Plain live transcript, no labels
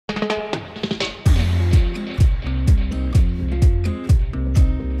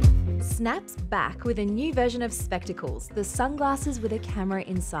Snap's back with a new version of spectacles, the sunglasses with a camera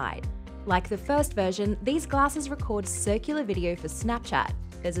inside. Like the first version, these glasses record circular video for Snapchat.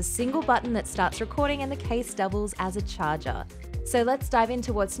 There's a single button that starts recording and the case doubles as a charger. So let's dive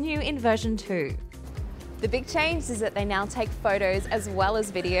into what's new in version 2. The big change is that they now take photos as well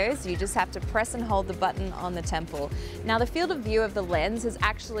as videos. You just have to press and hold the button on the temple. Now the field of view of the lens has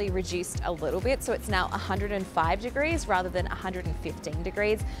actually reduced a little bit, so it's now 105 degrees rather than 115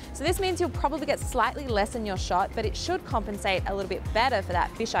 degrees. So this means you'll probably get slightly less in your shot, but it should compensate a little bit better for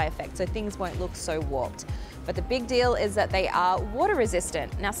that fisheye effect, so things won't look so warped. But the big deal is that they are water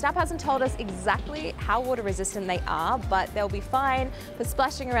resistant. Now Snap hasn't told us exactly how water resistant they are, but they'll be fine for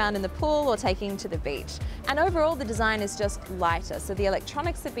splashing around in the pool or taking to the beach. And overall the design is just lighter, so the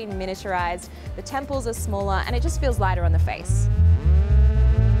electronics have been miniaturized, the temples are smaller, and it just feels lighter on the face.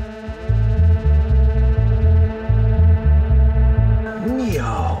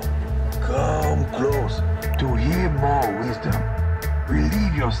 Meow, come close to hear more wisdom.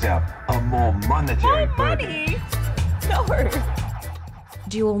 Relieve yourself of more monetary burden. No!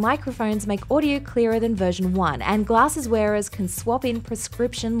 Dual microphones make audio clearer than version 1, and glasses wearers can swap in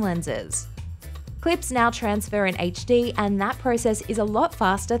prescription lenses. Clips now transfer in HD, and that process is a lot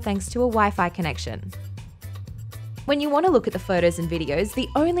faster thanks to a Wi-Fi connection. When you want to look at the photos and videos, the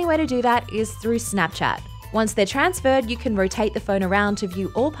only way to do that is through Snapchat. Once they're transferred, you can rotate the phone around to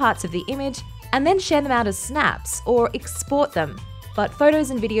view all parts of the image, and then share them out as snaps, or export them. But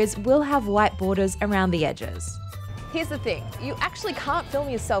photos and videos will have white borders around the edges. Here's the thing, you actually can't film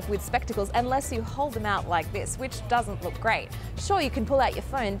yourself with spectacles unless you hold them out like this, which doesn't look great. Sure, you can pull out your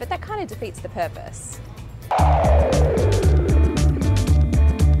phone, but that kind of defeats the purpose.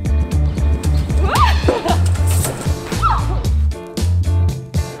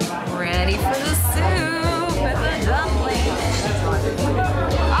 Ready for the soup and the dumplings.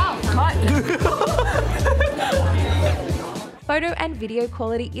 Oh, cut! Photo and video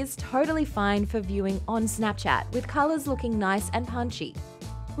quality is totally fine for viewing on Snapchat, with colors looking nice and punchy.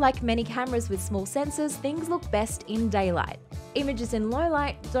 Like many cameras with small sensors, things look best in daylight. Images in low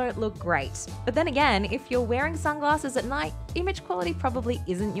light don't look great. But then again, if you're wearing sunglasses at night, image quality probably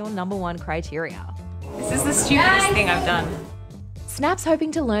isn't your #1 criteria. This is the stupidest thing I've done. Snap's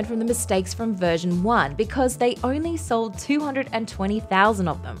hoping to learn from the mistakes from version 1 because they only sold 220,000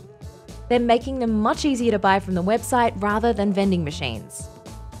 of them. They're making them much easier to buy from the website rather than vending machines.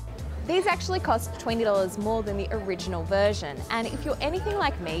 These actually cost $20 more than the original version, and if you're anything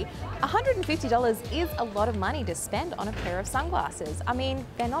like me, $150 is a lot of money to spend on a pair of sunglasses. I mean,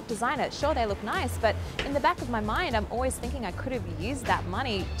 they're not designer, sure they look nice, but in the back of my mind I'm always thinking I could have used that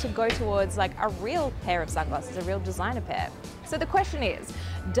money to go towards like a real pair of sunglasses, a real designer pair. So the question is,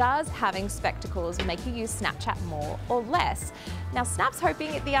 does having spectacles make you use Snapchat more or less? Now Snap's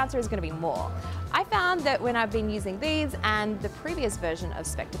hoping the answer is going to be more. I found that when I've been using these and the previous version of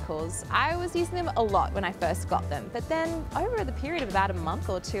spectacles, I was using them a lot when I first got them, but then over the period of about a month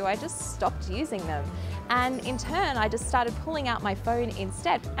or two, I just stopped using them. And in turn, I just started pulling out my phone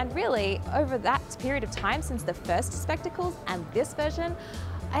instead. And really, over that period of time since the first spectacles and this version,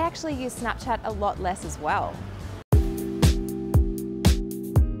 I actually use Snapchat a lot less as well.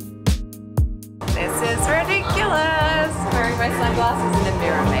 This is ridiculous! Wearing my sunglasses in a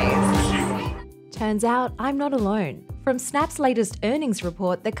mirror maze. Turns out I'm not alone. From Snap's latest earnings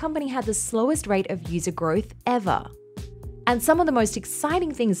report, the company had the slowest rate of user growth ever. And some of the most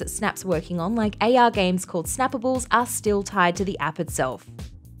exciting things that Snap's working on, like AR games called Snappables, are still tied to the app itself.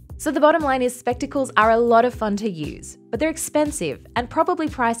 So the bottom line is spectacles are a lot of fun to use, but they're expensive and probably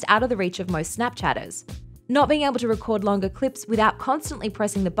priced out of the reach of most Snapchatters. Not being able to record longer clips without constantly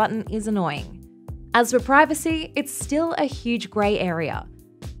pressing the button is annoying. As for privacy, it's still a huge grey area.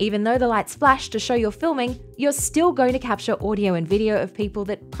 Even though the lights flash to show you're filming, you're still going to capture audio and video of people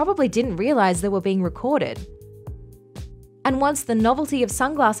that probably didn't realize they were being recorded. And once the novelty of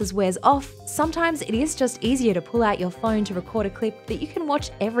sunglasses wears off, sometimes it is just easier to pull out your phone to record a clip that you can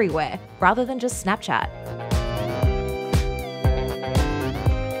watch everywhere, rather than just Snapchat.